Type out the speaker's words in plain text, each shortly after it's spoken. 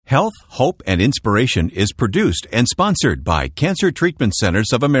Health, Hope, and Inspiration is produced and sponsored by Cancer Treatment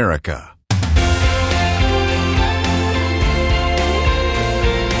Centers of America.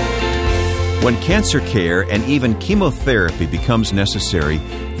 When cancer care and even chemotherapy becomes necessary,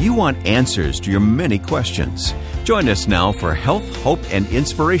 you want answers to your many questions. Join us now for Health, Hope, and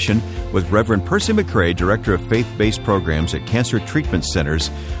Inspiration with Reverend Percy McCray, Director of Faith-Based Programs at Cancer Treatment Centers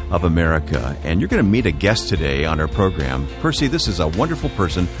of America. And you're going to meet a guest today on our program. Percy, this is a wonderful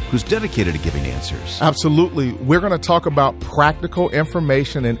person who's dedicated to giving answers. Absolutely. We're going to talk about practical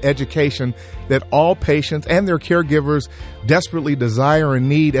information and education that all patients and their caregivers desperately desire and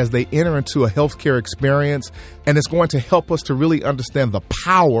need as they enter into a healthcare experience. And it's going to help us to really understand the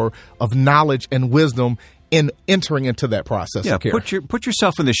power of knowledge and wisdom in entering into that process of care. Put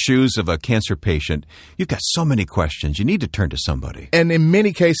yourself in the shoes of a cancer patient. You've got so many questions. You need to turn to somebody. And in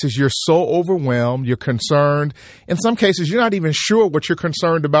many cases, you're so overwhelmed, you're concerned. In some cases, you're not even sure what you're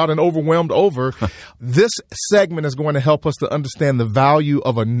concerned about and overwhelmed over. This segment is going to help us to understand the value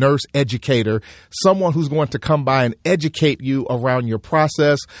of a nurse educator, someone who's going to come by and educate you around your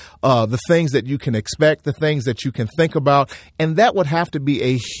process, the things that you can expect, the things that you can think about. And that would have to be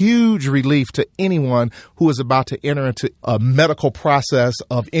a huge relief to anyone who is about to enter into a medical process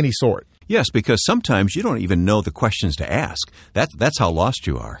of any sort. Yes, because sometimes you don't even know the questions to ask. That's how lost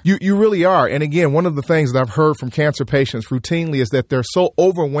you are. You really are. And again, one of the things that I've heard from cancer patients routinely is that they're so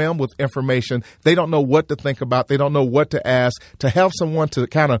overwhelmed with information, they don't know what to think about, they don't know what to ask. To have someone to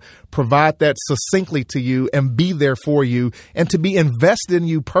kind of provide that succinctly to you and be there for you and to be invested in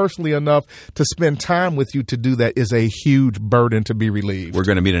you personally enough to spend time with you to do that is a huge burden to be relieved. We're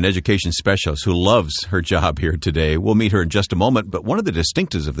going to meet an education specialist who loves her job here today. We'll meet her in just a moment, but one of the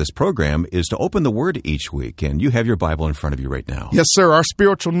distinctives of this program is to open the Word each week, and you have your Bible in front of you right now. Yes, sir. Our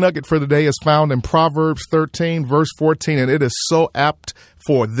spiritual nugget for the day is found in Proverbs 13, verse 14, and it is so apt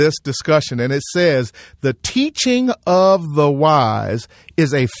for this discussion. And it says, "The teaching of the wise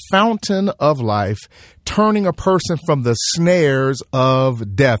is a fountain of life, turning a person from the snares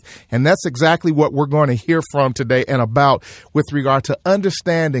of death." And that's exactly what we're going to hear from today and about with regard to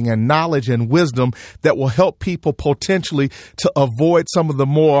understanding and knowledge and wisdom that will help people potentially to avoid some of the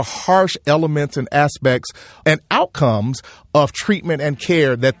more harsh elements and aspects and outcomes of treatment and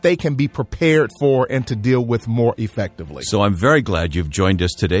care that they can be prepared for and to deal with more effectively. So I'm very glad you've joined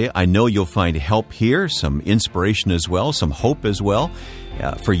us today. I know you'll find help here, some inspiration as well, some hope as well,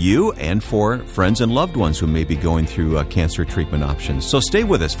 for you and for friends and loved ones who may be going through cancer treatment options. So stay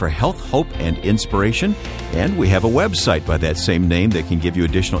with us for Health, Hope, and Inspiration. And we have a website by that same name that can give you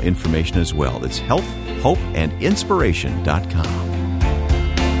additional information as well. It's healthhopeandinspiration.com.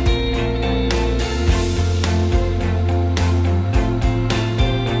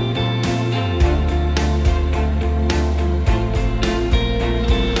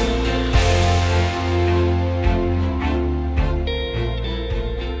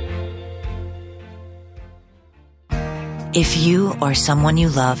 If you or someone you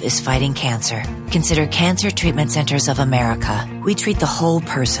love is fighting cancer, consider Cancer Treatment Centers of America. We treat the whole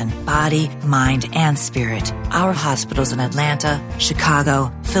person, body, mind, and spirit. Our hospitals in Atlanta, Chicago,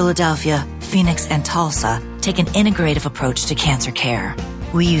 Philadelphia, Phoenix, and Tulsa take an integrative approach to cancer care.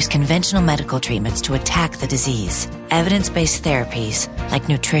 We use conventional medical treatments to attack the disease, evidence-based therapies like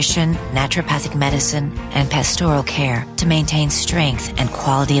nutrition, naturopathic medicine, and pastoral care to maintain strength and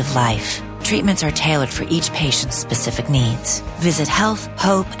quality of life. Treatments are tailored for each patient's specific needs. Visit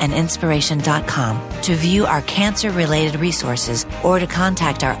healthhopeandinspiration.com to view our cancer-related resources or to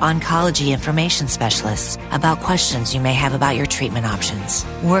contact our oncology information specialists about questions you may have about your treatment options.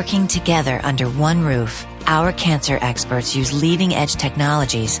 Working together under one roof, our cancer experts use leading-edge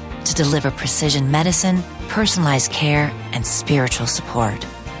technologies to deliver precision medicine, personalized care, and spiritual support.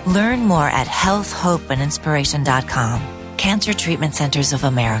 Learn more at healthhopeandinspiration.com. Cancer Treatment Centers of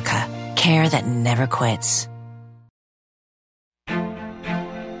America. Care that never quits.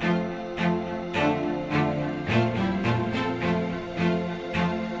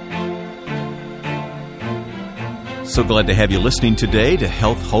 So glad to have you listening today to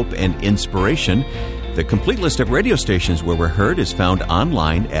Health, Hope, and Inspiration. The complete list of radio stations where we're heard is found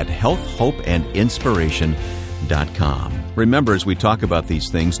online at healthhopeandinspiration.com. Remember, as we talk about these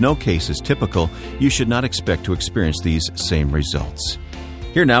things, no case is typical. You should not expect to experience these same results.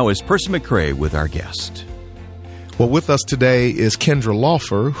 Here now is Percy McCray with our guest. Well, with us today is Kendra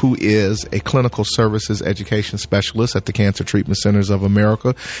Laufer, who is a clinical services education specialist at the Cancer Treatment Centers of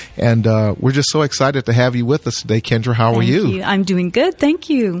America. And we're just so excited to have you with us today. Kendra, how are you? Thank you. I'm doing good. Thank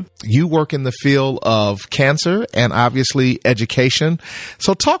you. You work in the field of cancer and obviously education.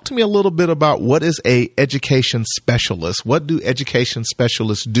 So talk to me a little bit about what is a education specialist? What do education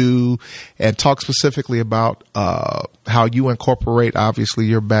specialists do? And talk specifically about how you incorporate, obviously,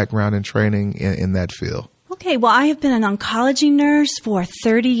 your background and training in that field. Okay, well, I have been an oncology nurse for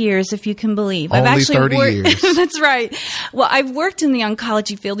 30 years, if you can believe. Only I've actually 30 years. That's right. Well, I've worked in the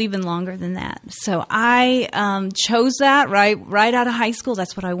oncology field even longer than that. So I chose that right out of high school.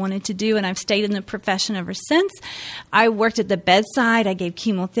 That's what I wanted to do, and I've stayed in the profession ever since. I worked at the bedside. I gave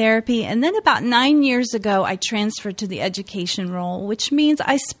chemotherapy, and then about 9 years ago, I transferred to the education role, which means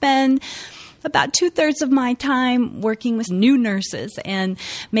I spend about 2/3 of my time working with new nurses and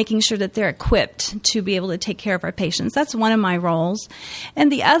making sure that they're equipped to be able to take care of our patients. That's one of my roles.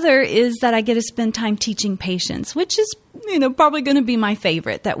 And the other is that I get to spend time teaching patients, which is, probably going to be my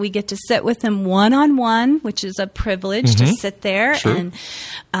favorite, that we get to sit with them one-on-one, which is a privilege to sit there and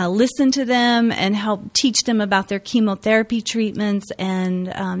listen to them and help teach them about their chemotherapy treatments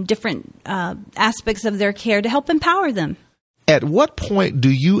and different aspects of their care to help empower them. At what point do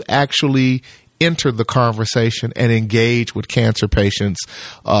you actually enter the conversation and engage with cancer patients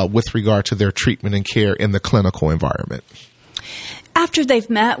with regard to their treatment and care in the clinical environment? After they've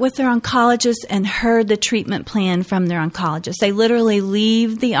met with their oncologist and heard the treatment plan from their oncologist. They literally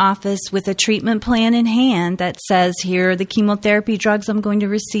leave the office with a treatment plan in hand that says, here are the chemotherapy drugs I'm going to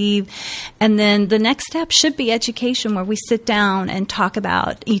receive. And then the next step should be education, where we sit down and talk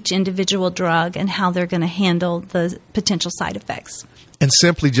about each individual drug and how they're going to handle the potential side effects. And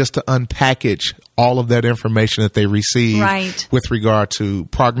simply just to unpackage all of that information that they receive with regard to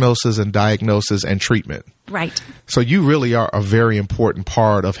prognosis and diagnosis and treatment. Right. So you really are a very important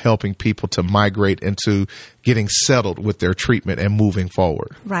part of helping people to migrate into getting settled with their treatment and moving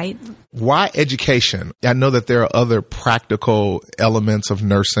forward. Right. Why education? I know that there are other practical elements of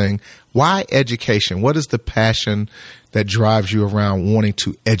nursing. Why education? What is the passion that drives you around wanting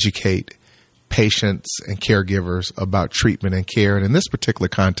to educate patients and caregivers about treatment and care, and in this particular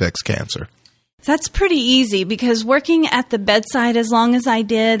context, cancer? That's pretty easy, because working at the bedside as long as I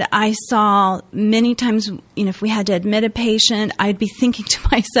did, I saw many times, if we had to admit a patient, I'd be thinking to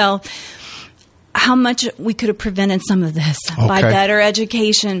myself how much we could have prevented some of this by better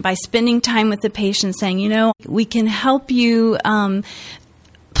education, by spending time with the patient, saying, we can help you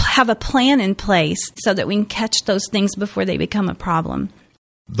have a plan in place so that we can catch those things before they become a problem.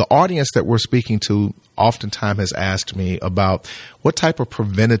 The audience that we're speaking to oftentimes has asked me about what type of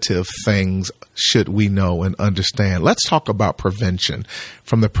preventative things should we know and understand. Let's talk about prevention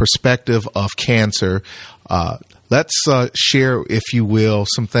from the perspective of cancer. Let's share, if you will,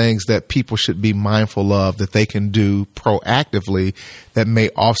 some things that people should be mindful of that they can do proactively that may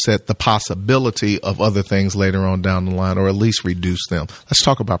offset the possibility of other things later on down the line, or at least reduce them. Let's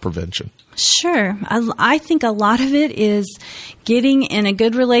talk about prevention. Sure. I think a lot of it is getting in a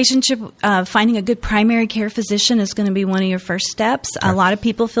good relationship. Finding a good primary care physician is going to be one of your first steps. A lot of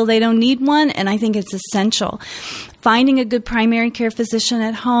people feel they don't need one, and I think it's essential. Finding a good primary care physician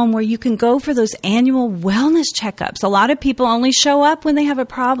at home where you can go for those annual wellness checkups. A lot of people only show up when they have a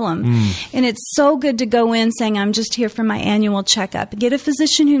problem. And it's so good to go in saying, I'm just here for my annual checkup. Get a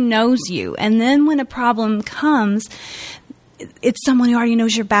physician who knows you. And then when a problem comes, it's someone who already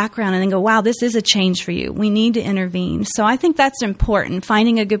knows your background, and then go, wow, this is a change for you. We need to intervene. So I think that's important,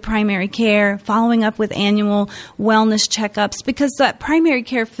 finding a good primary care, following up with annual wellness checkups, because that primary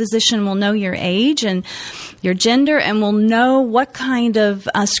care physician will know your age and your gender and will know what kind of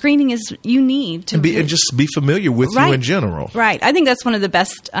screening is you need to and just be familiar with you in general. Right. I think that's one of the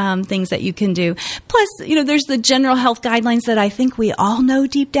best things that you can do. Plus, there's the general health guidelines that I think we all know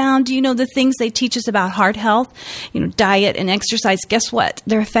deep down. Do you know the things they teach us about heart health, diet and exercise? Guess what?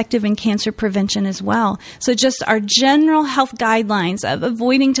 They're effective in cancer prevention as well. So just our general health guidelines of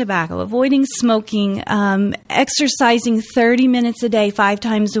avoiding tobacco, avoiding smoking, exercising 30 minutes a day, 5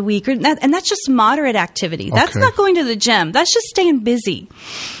 times a week. And that's just moderate activity. That's not going to the gym. That's just staying busy.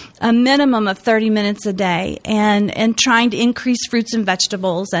 A minimum of 30 minutes a day, and trying to increase fruits and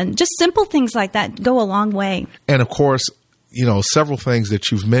vegetables, and just simple things like that go a long way. And of course, several things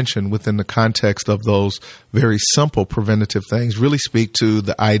that you've mentioned within the context of those very simple preventative things really speak to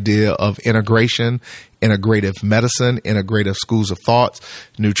the idea of integration, integrative medicine, integrative schools of thoughts,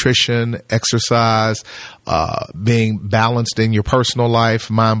 nutrition, exercise, being balanced in your personal life,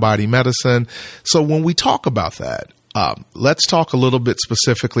 mind-body medicine. So when we talk about that, Let's talk a little bit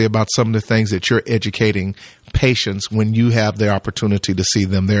specifically about some of the things that you're educating patients when you have the opportunity to see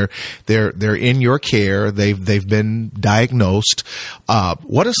them. They're in your care. They've been diagnosed.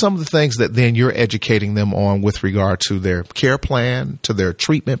 What are some of the things that then you're educating them on with regard to their care plan, to their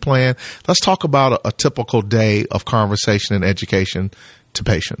treatment plan? Let's talk about a typical day of conversation and education to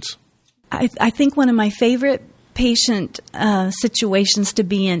patients. I think one of my favorite patient situations to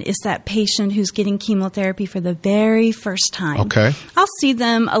be in is that patient who's getting chemotherapy for the very first time. Okay. I'll see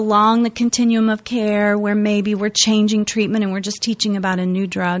them along the continuum of care where maybe we're changing treatment and we're just teaching about a new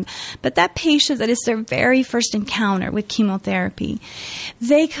drug. But that patient that is their very first encounter with chemotherapy,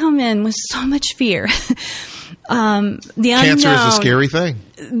 they come in with so much fear. The Cancer unknown, is a scary thing.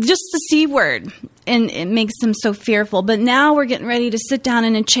 Just the C word. And it makes them so fearful. But now we're getting ready to sit down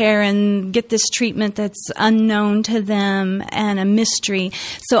in a chair and get this treatment that's unknown to them and a mystery.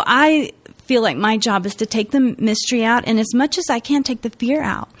 So I feel like my job is to take the mystery out and as much as I can take the fear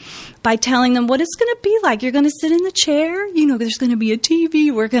out by telling them what it's going to be like. You're going to sit in the chair. You know, there's going to be a TV.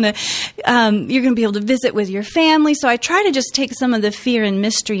 You're going to be able to visit with your family. So I try to just take some of the fear and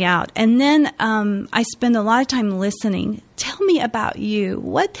mystery out. And then I spend a lot of time listening. Tell me about you.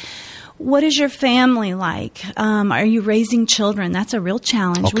 What is your family like? Are you raising children? That's a real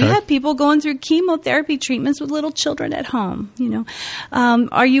challenge. Okay. We have people going through chemotherapy treatments with little children at home. You know,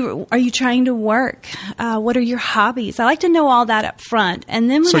 are you trying to work? What are your hobbies? I like to know all that up front, and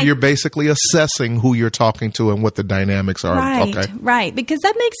then So you're basically assessing who you're talking to and what the dynamics are. Right, Okay. right, because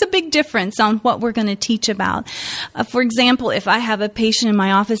that makes a big difference on what we're going to teach about. For example, if I have a patient in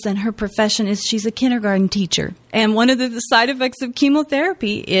my office and her profession is she's a kindergarten teacher, and one of the side effects of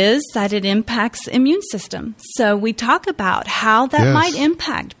chemotherapy is that it impacts immune system. So we talk about how that might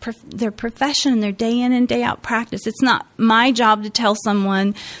impact their profession, their day in and day out practice. It's not my job to tell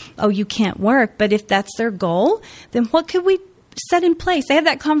someone, oh, you can't work. But if that's their goal, then what could we set in place? They have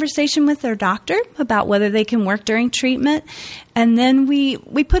that conversation with their doctor about whether they can work during treatment. And then we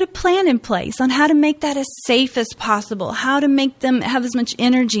put a plan in place on how to make that as safe as possible, how to make them have as much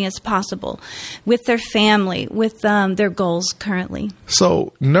energy as possible with their family, with their goals currently.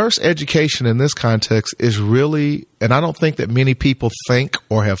 So nurse education in this context is really, and I don't think that many people think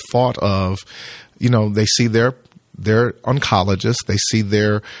or have thought of, you know, they see their oncologist, they see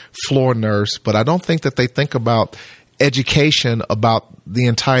their floor nurse, but I don't think that they think about education about the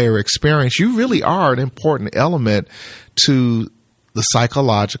entire experience. You really are an important element to the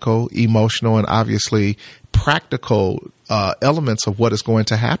psychological, emotional, and obviously practical elements of what is going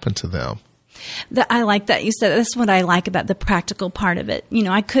to happen to them. I like that you said. That's what I like about the practical part of it. You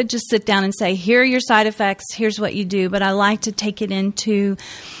know, I could just sit down and say, here are your side effects, here's what you do, but I like to take it into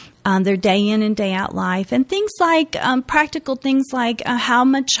their day in and day out life, and things like practical things like how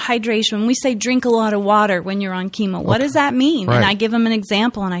much hydration. When we say drink a lot of water when you're on chemo, what does that mean? Right. And I give them an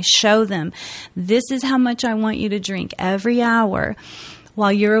example and I show them, this is how much I want you to drink every hour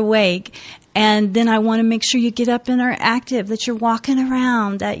while you're awake. And then I want to make sure you get up and are active, that you're walking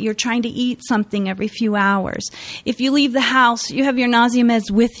around, that you're trying to eat something every few hours. If you leave the house, you have your nausea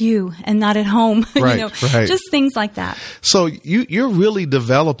meds with you and not at home. Right, you know, right. Just things like that. So you're really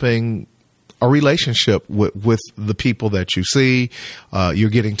developing a relationship with the people that you see. You're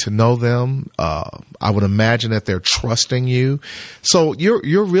getting to know them. I would imagine that they're trusting you. So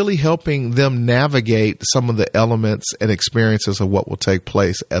you're really helping them navigate some of the elements and experiences of what will take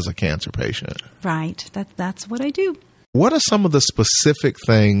place as a cancer patient. Right. That's what I do. What are some of the specific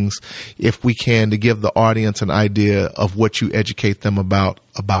things, if we can, to give the audience an idea of what you educate them about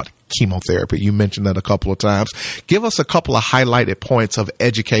chemotherapy? You mentioned that a couple of times. Give us a couple of highlighted points of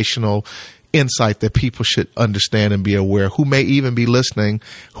educational insight that people should understand and be aware, who may even be listening,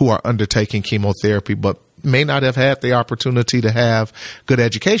 who are undertaking chemotherapy, but may not have had the opportunity to have good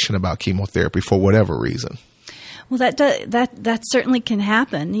education about chemotherapy for whatever reason. Well, that certainly can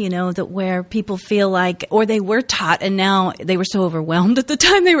happen, you know, that where people feel like, or they were taught and now they were so overwhelmed at the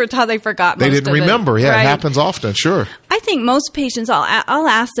time they were taught they forgot most of it. They didn't remember. Yeah, right? It happens often, sure. I think most patients, I'll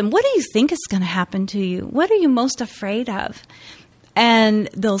ask them, what do you think is going to happen to you? What are you most afraid of? And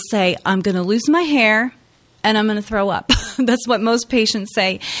they'll say, I'm going to lose my hair and I'm going to throw up. That's what most patients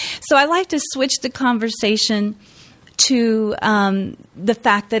say. So I like to switch the conversation to the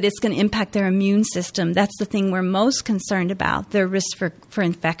fact that it's going to impact their immune system. That's the thing we're most concerned about, their risk for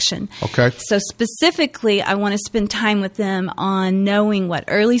infection. Okay. So specifically, I want to spend time with them on knowing what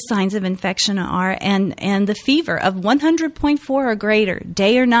early signs of infection are and the fever of 100.4 or greater,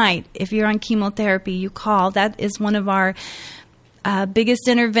 day or night. If you're on chemotherapy, you call. That is one of our biggest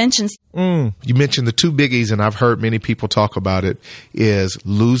interventions. You mentioned the two biggies, and I've heard many people talk about it, is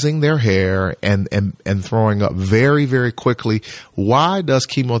losing their hair and throwing up very, very quickly. Why does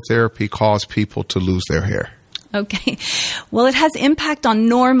chemotherapy cause people to lose their hair? Okay. Well, it has impact on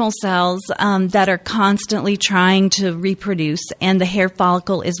normal cells that are constantly trying to reproduce, and the hair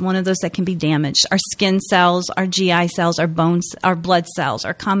follicle is one of those that can be damaged. Our skin cells, our GI cells, our bones, our blood cells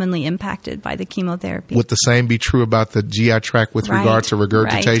are commonly impacted by the chemotherapy. Would the same be true about the GI tract with regard to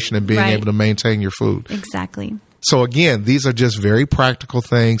regurgitation and being able to maintain your food? Exactly. So again, these are just very practical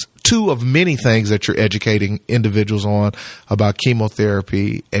things, two of many things that you're educating individuals on about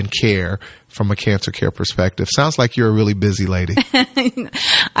chemotherapy and care from a cancer care perspective. Sounds like you're a really busy lady.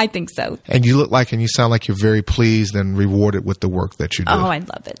 I think so. And you look like and you sound like you're very pleased and rewarded with the work that you do. Oh, I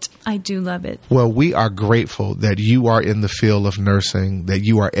love it. I do love it. Well, we are grateful that you are in the field of nursing, that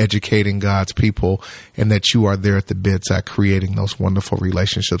you are educating God's people, and that you are there at the bedside creating those wonderful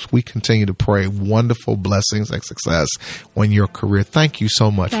relationships. We continue to pray wonderful blessings and success on your career. Thank you so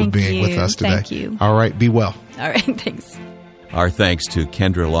much for being with us today. Thank you. All right. Be well. All right. Thanks. Our thanks to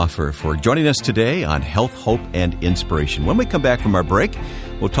Kendra Laufer for joining us today on Health, Hope, and Inspiration. When we come back from our break,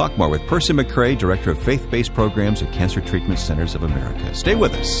 we'll talk more with Percy McCray, Director of Faith-Based Programs at Cancer Treatment Centers of America. Stay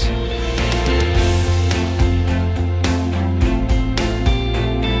with us.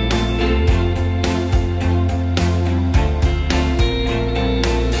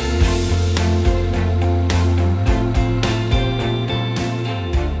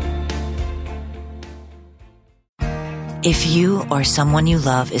 If you or someone you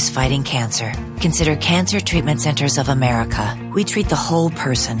love is fighting cancer, consider Cancer Treatment Centers of America. We treat the whole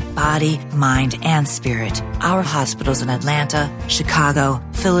person, body, mind, and spirit. Our hospitals in Atlanta, Chicago,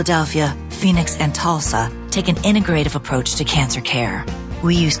 Philadelphia, Phoenix, and Tulsa take an integrative approach to cancer care.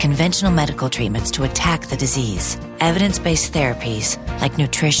 We use conventional medical treatments to attack the disease, evidence-based therapies like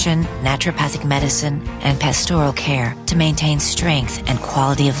nutrition, naturopathic medicine, and pastoral care to maintain strength and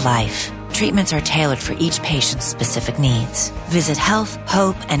quality of life. Treatments are tailored for each patient's specific needs. Visit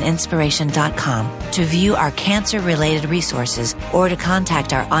healthhopeandinspiration.com to view our cancer-related resources or to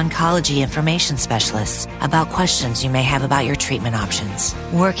contact our oncology information specialists about questions you may have about your treatment options.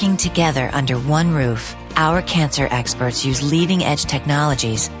 Working together under one roof, our cancer experts use leading-edge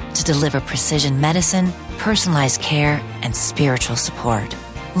technologies to deliver precision medicine, personalized care, and spiritual support.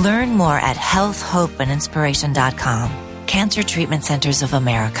 Learn more at healthhopeandinspiration.com. Cancer Treatment Centers of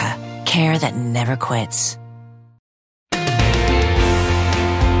America. Care that never quits.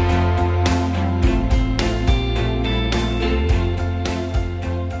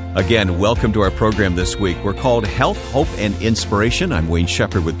 Again, welcome to our program this week. We're called Health, Hope, and Inspiration. I'm Wayne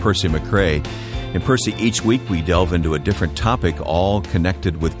Shepherd with Percy McCray. And Percy, each week we delve into a different topic, all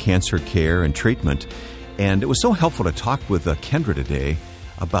connected with cancer care and treatment. And it was so helpful to talk with Kendra today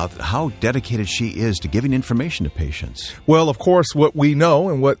about how dedicated she is to giving information to patients. Well, of course, what we know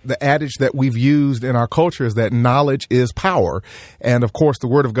and what the adage that we've used in our culture is that knowledge is power. And of course, the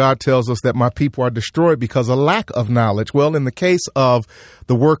Word of God tells us that my people are destroyed because of lack of knowledge. Well, in the case of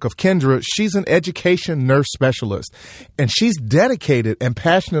the work of Kendra, she's an education nurse specialist, and she's dedicated and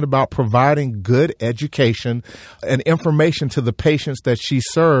passionate about providing good education and information to the patients that she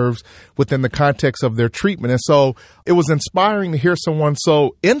serves within the context of their treatment. And so it was inspiring to hear someone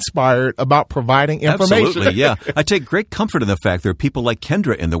so inspired about providing information. Absolutely, yeah. I take great comfort in the fact there are people like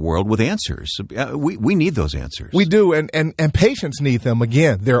Kendra in the world with answers. We need those answers. We do, and patients need them.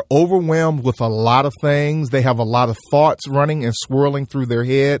 Again, they're overwhelmed with a lot of things. They have a lot of thoughts running and swirling through their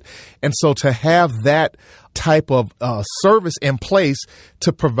head. And so to have that type of service in place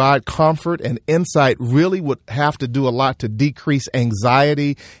to provide comfort and insight really would have to do a lot to decrease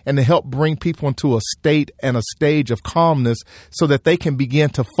anxiety and to help bring people into a state and a stage of calmness so that they can begin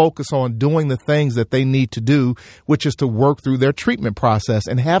to focus on doing the things that they need to do, which is to work through their treatment process.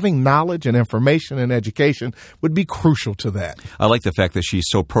 And having knowledge and information and education would be crucial to that. I like the fact that she's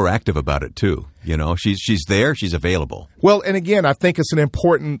so proactive about it too. You know, she's there, she's available. Well, and again, I think it's an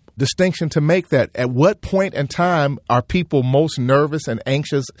important distinction to make that at what point in time are people most nervous and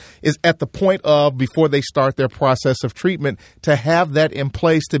anxious is at the point of before they start their process of treatment, to have that in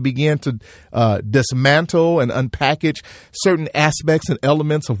place to begin to dismantle and unpackage certain aspects and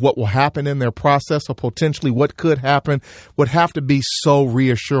elements of what will happen in their process or potentially what could happen would have to be so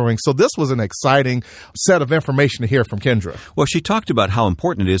reassuring. So this was an exciting set of information to hear from Kendra. Well, she talked about how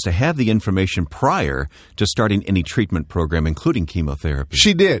important it is to have the information prior to starting any treatment program, including chemotherapy.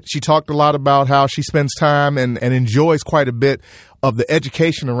 She did. She talked a lot about how she spends time and enjoys quite a bit of the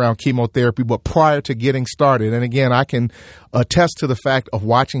education around chemotherapy, but prior to getting started. And again, I can attest to the fact of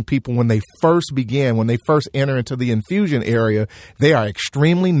watching people when they first begin, when they first enter into the infusion area, they are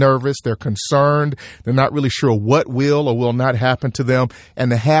extremely nervous. They're concerned. They're not really sure what will or will not happen to them.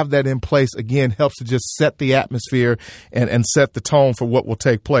 And to have that in place, again, helps to just set the atmosphere and set the tone for what will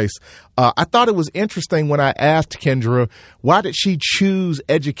take place. I thought it was interesting when I asked Kendra, why did she choose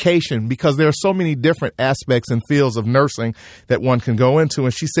education? Because there are so many different aspects and fields of nursing that one can go into.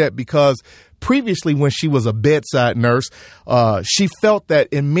 And she said because previously, when she was a bedside nurse, she felt that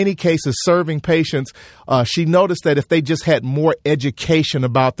in many cases serving patients, she noticed that if they just had more education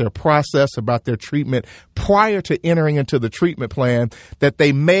about their process, about their treatment prior to entering into the treatment plan, that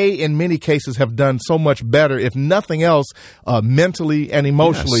they may in many cases have done so much better, if nothing else, mentally and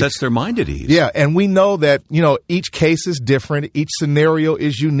emotionally. Yeah, sets their mind at ease. Yeah, and we know that, each case is different, each scenario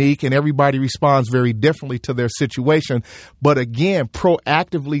is unique, and everybody responds very differently to their situation. But again,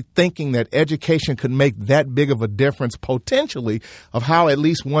 proactively thinking that education could make that big of a difference potentially of how at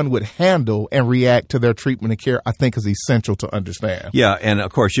least one would handle and react to their treatment and care, I think is essential to understand. Yeah, and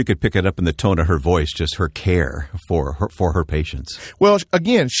of course you could pick it up in the tone of her voice, just her care for her patients. Well,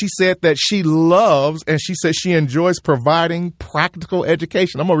 again, she said that she loves and she said she enjoys providing practical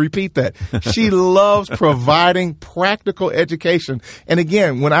education. I'm going to repeat that. She loves providing practical education. And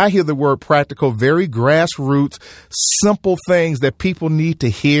again, when I hear the word practical, very grassroots, simple things that people need to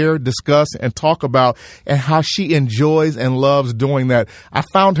hear, discuss, and talk about, and how she enjoys and loves doing that. I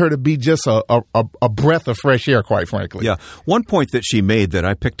found her to be just a breath of fresh air, quite frankly. Yeah. One point that she made that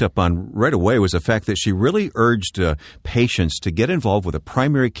I picked up on right away was the fact that she really urged patients to get involved with a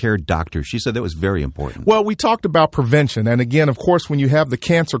primary care doctor. She said that was very important. Well, we talked about prevention. And again, of course, when you have the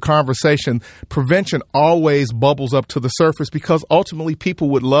cancer conversation, prevention always bubbles up to the surface because ultimately people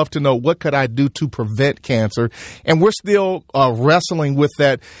would love to know, what could I do to prevent cancer? And we're still wrestling with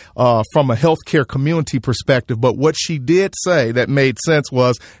that from a healthcare community perspective. But what she did say that made sense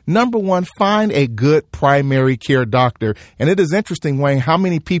was, number one, find a good primary care doctor. And it is interesting, Wayne, how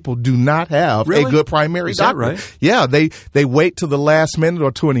many people do not have a good primary doctor. Is that right? Yeah, they wait to the last minute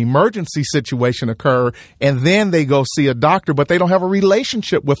or to an emergency situation occur, and then they go see a doctor, but they don't have a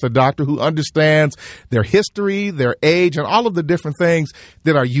relationship with a doctor who understands their history, their age, and all of the different things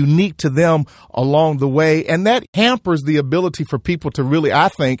that are unique to them along the way. And that hampers the ability for people to really, I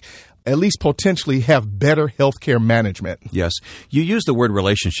think, at least potentially have better healthcare management. Yes. You used the word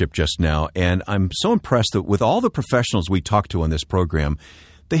relationship just now, and I'm so impressed that with all the professionals we talk to on this program,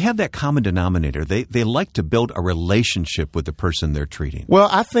 they have that common denominator. They like to build a relationship with the person they're treating. Well,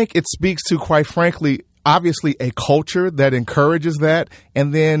 I think it speaks to, quite frankly, obviously a culture that encourages that,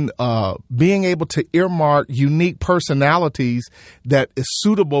 and then being able to earmark unique personalities that is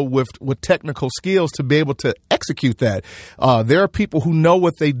suitable with technical skills to be able to execute that. There are people who know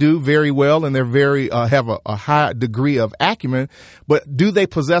what they do very well, and they're very have a high degree of acumen, but do they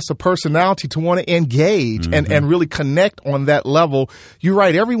possess a personality to want to engage and really connect on that level? You're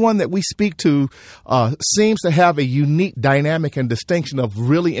right. Everyone that we speak to seems to have a unique dynamic and distinction of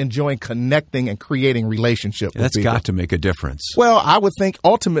really enjoying connecting and creating relationship. That's got to make a difference. Well, I would think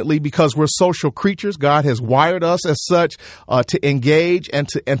ultimately because we're social creatures, God has wired us as such to engage and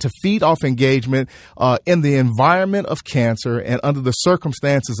to feed off engagement in the environment of cancer and under the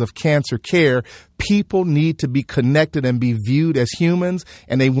circumstances of cancer care. People need to be connected and be viewed as humans,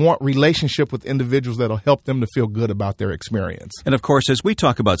 and they want relationship with individuals that'll help them to feel good about their experience. And of course, as we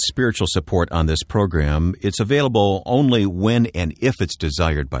talk about spiritual support on this program, it's available only when and if it's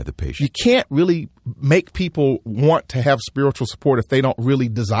desired by the patient. You can't really make people want to have spiritual support if they don't really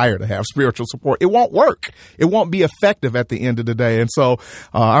desire to have spiritual support. It won't work. It won't be effective at the end of the day. And so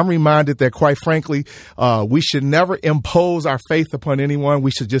I'm reminded that, quite frankly, we should never impose our faith upon anyone.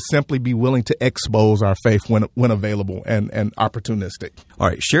 We should just simply be willing to expose our faith when available and opportunistic. All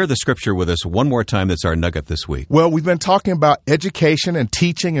right, share the scripture with us one more time. That's our nugget this week. Well, we've been talking about education and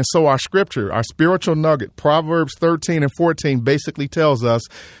teaching, and so our scripture, our spiritual nugget, Proverbs 13 and 14, basically tells us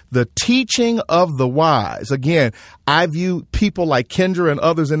the teaching of the wise. Again, I view people like Kendra and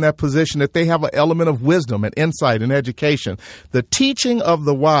others in that position that they have an element of wisdom and insight and education. The teaching of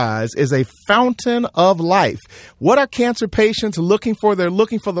the wise is a fountain of life. What are cancer patients looking for? They're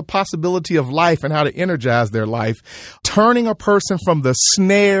looking for the possibility of life and how to energize their life, turning a person from the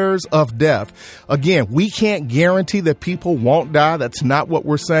snares of death. Again, we can't guarantee that people won't die. That's not what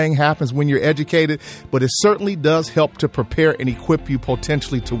we're saying happens when you're educated, but it certainly does help to prepare and equip you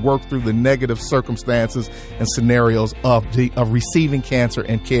potentially to work through the negative circumstances and scenarios of receiving cancer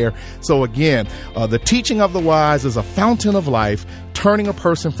and care. So again, the teaching of the wise is a fountain of life, turning a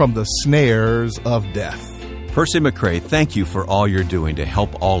person from the snares of death. Percy McRae, thank you for all you're doing to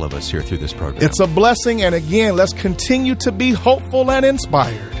help all of us here through this program. It's a blessing, and again, let's continue to be hopeful and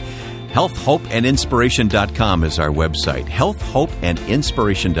inspired. HealthHopeAndInspiration.com is our website,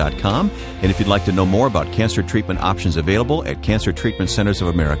 HealthHopeAndInspiration.com. And if you'd like to know more about cancer treatment options available at Cancer Treatment Centers of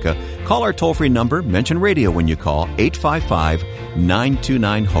America, call our toll-free number, mention radio when you call,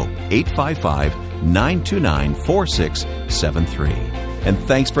 855-929-HOPE, 855-929-4673. And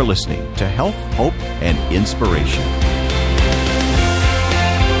thanks for listening to Health, Hope, and Inspiration.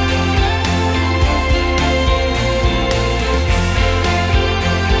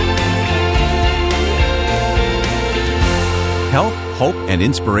 Health, Hope, and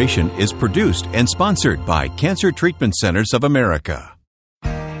Inspiration is produced and sponsored by Cancer Treatment Centers of America.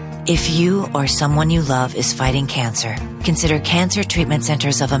 If you or someone you love is fighting cancer, consider Cancer Treatment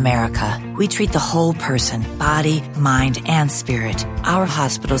Centers of America. We treat the whole person, body, mind, and spirit. Our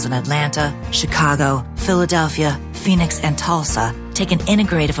hospitals in Atlanta, Chicago, Philadelphia, Phoenix, and Tulsa take an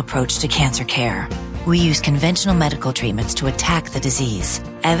integrative approach to cancer care. We use conventional medical treatments to attack the disease,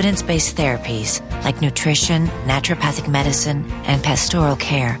 evidence-based therapies like nutrition, naturopathic medicine, and pastoral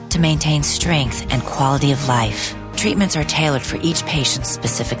care to maintain strength and quality of life. Treatments are tailored for each patient's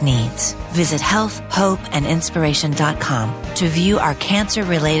specific needs. Visit healthhopeandinspiration.com to view our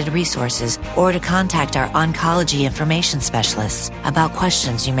cancer-related resources or to contact our oncology information specialists about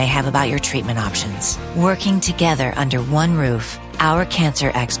questions you may have about your treatment options. Working together under one roof, our cancer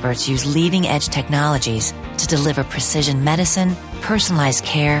experts use leading-edge technologies to deliver precision medicine, personalized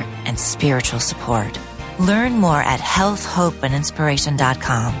care, and spiritual support. Learn more at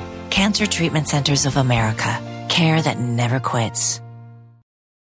healthhopeandinspiration.com. Cancer Treatment Centers of America. Care that never quits.